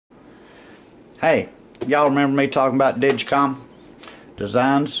Hey, y'all remember me talking about DigCom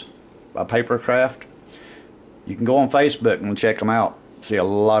designs by Papercraft? You can go on Facebook and check them out. See a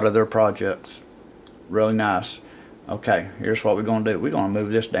lot of their projects. Really nice. Okay, here's what we're going to do. We're going to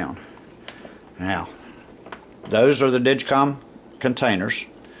move this down. Now, those are the DigCom containers.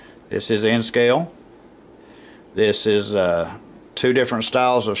 This is in scale. This is two different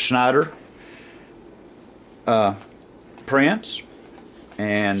styles of Schneider prints.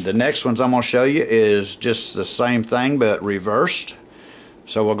 And the next ones I'm going to show you is just the same thing but reversed.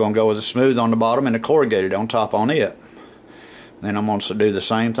 So we're going to go with the smooth on the bottom and the corrugated on top on it. Then I'm going to do the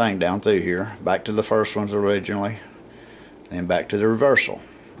same thing down through here. Back to the first ones originally. Then back to the reversal.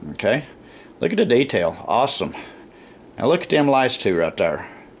 Okay. Look at the detail. Awesome. Now look at them lights too right there.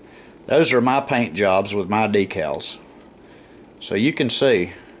 Those are my paint jobs with my decals. So you can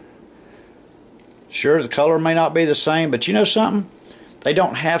see. Sure, the color may not be the same, but you know something? They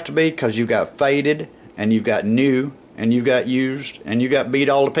don't have to be, because you've got faded and you've got new and you've got used and you've got beat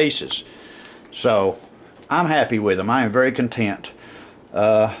all to pieces. So I'm happy with them. I am very content.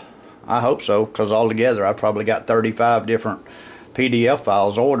 I hope so, because altogether I probably got 35 different PDF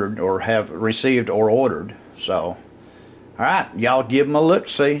files ordered or have received or ordered. So alright, y'all give them a look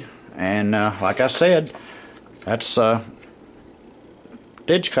see. And like I said, that's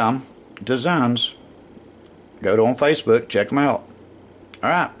DigCom Designs. Go to on Facebook, check them out.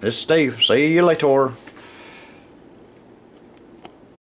 Alright, this is Steve. See you later.